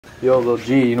Yo, little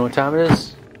G, you know what time it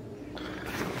is?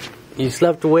 You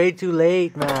slept way too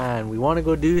late, man. We want to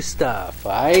go do stuff,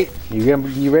 alright?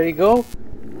 You ready to go?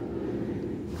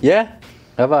 Yeah?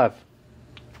 High five.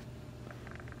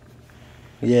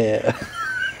 Yeah.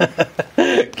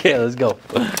 Okay, let's go.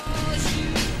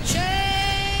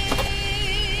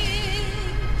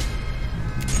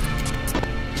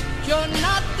 You're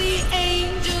not the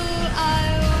angel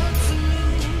I want to.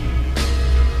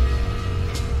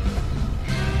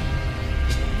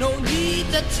 No need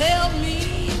to tell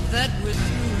me that we're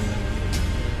through.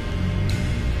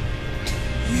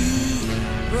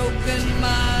 You've broken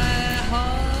my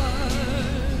heart,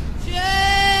 Jane.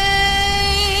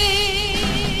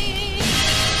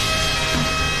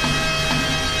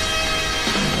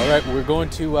 All right, we're going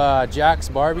to Jack's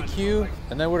barbecue,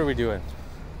 and then what are we doing?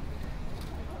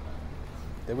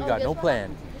 Then we got no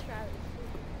plan.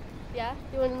 Yeah,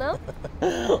 you want to know?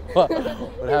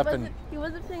 What happened? He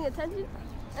wasn't paying attention,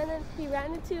 and then he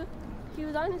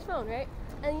was on his phone, right?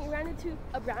 And he ran into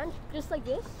a branch just like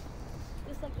this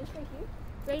right here,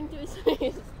 right into his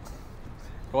face.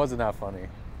 It wasn't that funny.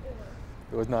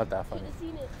 It was not that funny. Should have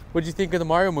seen it. What'd you think of the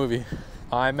Mario movie?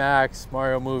 IMAX,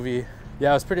 Mario movie.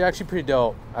 Yeah, it was actually pretty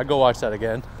dope. I'd go watch that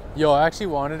again. Yo, I actually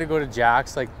wanted to go to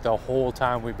Jack's like the whole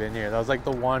time we've been here. That was like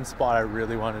the one spot I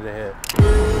really wanted to hit.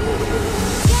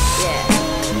 Yeah.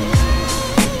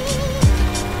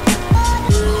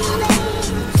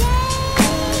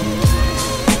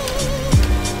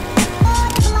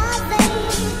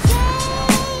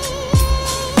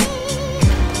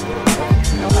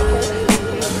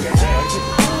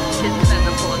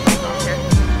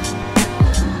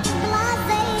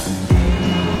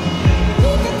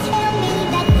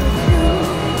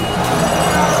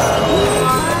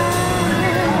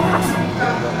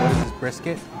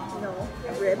 Brisket? No,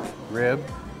 rib. Rib,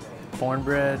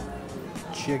 cornbread,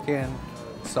 chicken,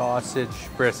 sausage,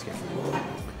 brisket.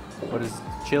 What is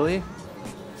chili?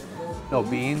 No,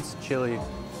 beans, chili,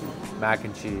 mac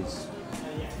and cheese,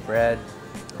 bread,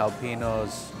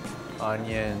 jalapenos,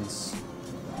 onions,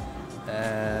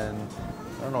 and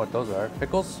I don't know what those are.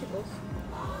 Pickles? Pickles.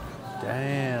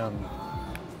 Damn.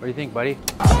 What do you think, buddy?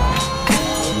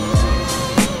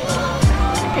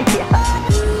 Yeah.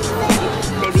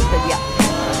 Maybe said yeah.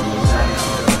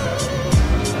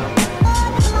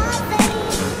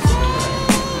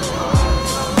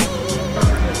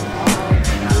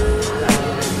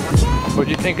 What'd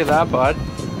you think of that, bud?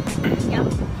 Yeah.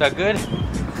 Is that good?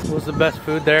 What was the best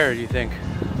food there, do you think?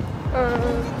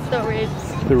 The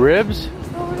ribs. The ribs?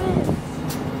 The ribs.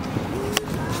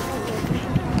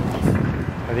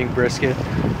 I think brisket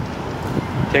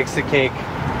takes the cake.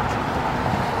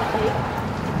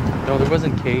 No, there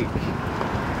wasn't cake.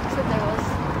 So there was.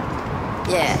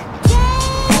 Yeah.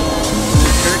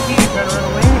 Turkey? You trying to run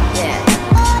away? Yeah.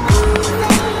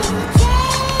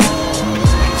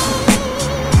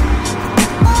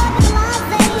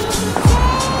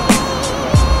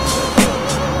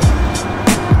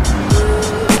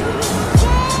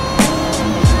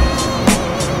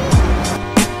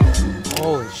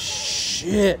 Holy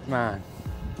shit, man.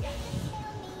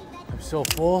 I'm so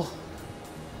full.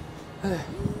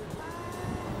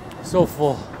 So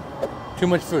full. Too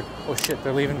much food. Oh shit,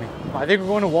 they're leaving me. I think we're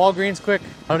going to Walgreens quick.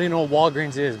 I don't even know what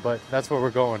Walgreens is, but that's where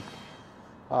we're going.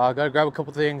 Gotta grab a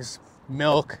couple things.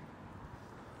 Milk.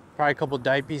 Probably a couple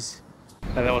diapers.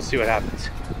 And then we'll see what happens.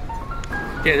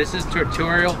 Okay, this is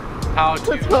tutorial. How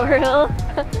to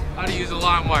use a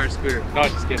long wire scooter. No,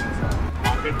 just kidding.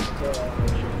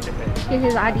 Is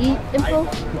his ID info?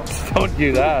 Don't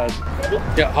do that. Ready?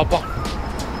 Yeah, hop on.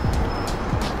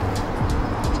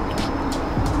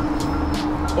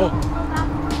 Oh.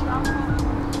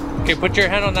 Okay, put your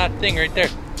hand on that thing right there.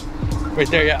 Right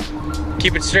there, yeah.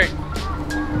 Keep it straight.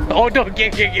 Oh, no, let it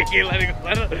go.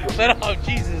 Let it off,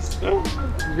 Jesus.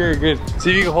 Very good.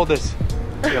 See if you can hold this.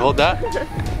 Okay, hold that.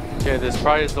 Okay, this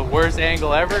probably is the worst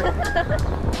angle ever.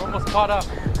 We're almost caught up.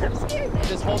 I'm scared.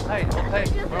 Just hold tight, hold tight.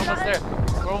 We're almost there.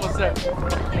 We're almost there. We're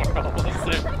almost there. We're almost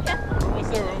there, we're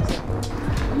almost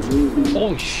there.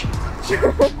 Holy shit.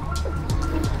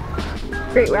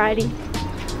 Great riding.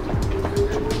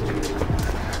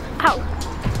 Ow.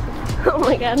 Oh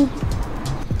my god.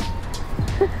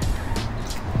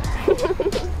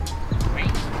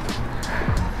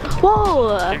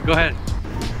 Whoa. Okay, go ahead.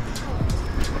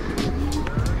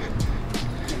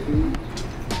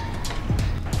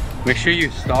 Make sure you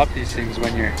stop these things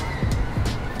when you're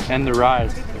end the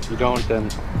ride. If you don't, then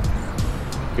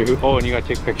you're, oh, and you gotta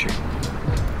take a picture.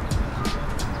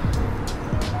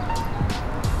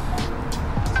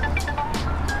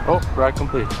 Oh, ride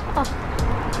complete. Oh.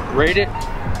 Rate it.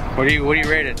 What do you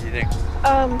rate it? Do you think?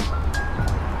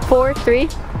 4, 3?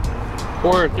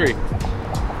 4 or 3?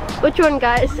 Which one,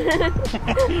 guys? 4.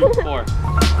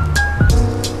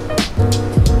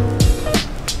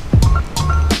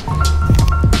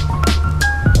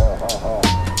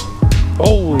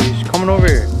 Oh, he's coming over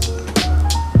here.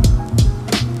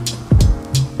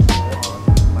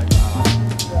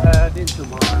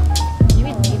 You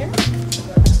mean Peter?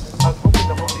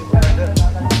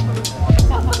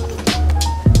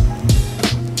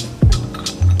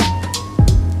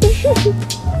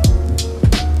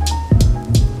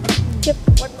 Yep.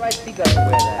 What right you gotta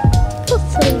wear that?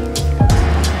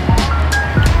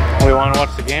 We want to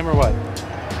watch the game or what?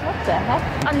 What the heck?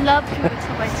 I love to eat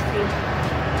some ice cream.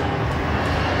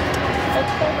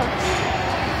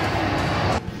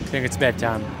 I think it's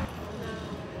bedtime.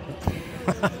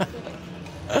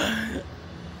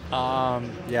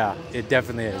 Yeah, it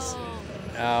definitely is.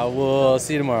 We'll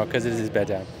see you tomorrow because it is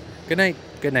bedtime. Good night,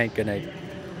 good night, good night.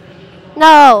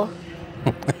 No.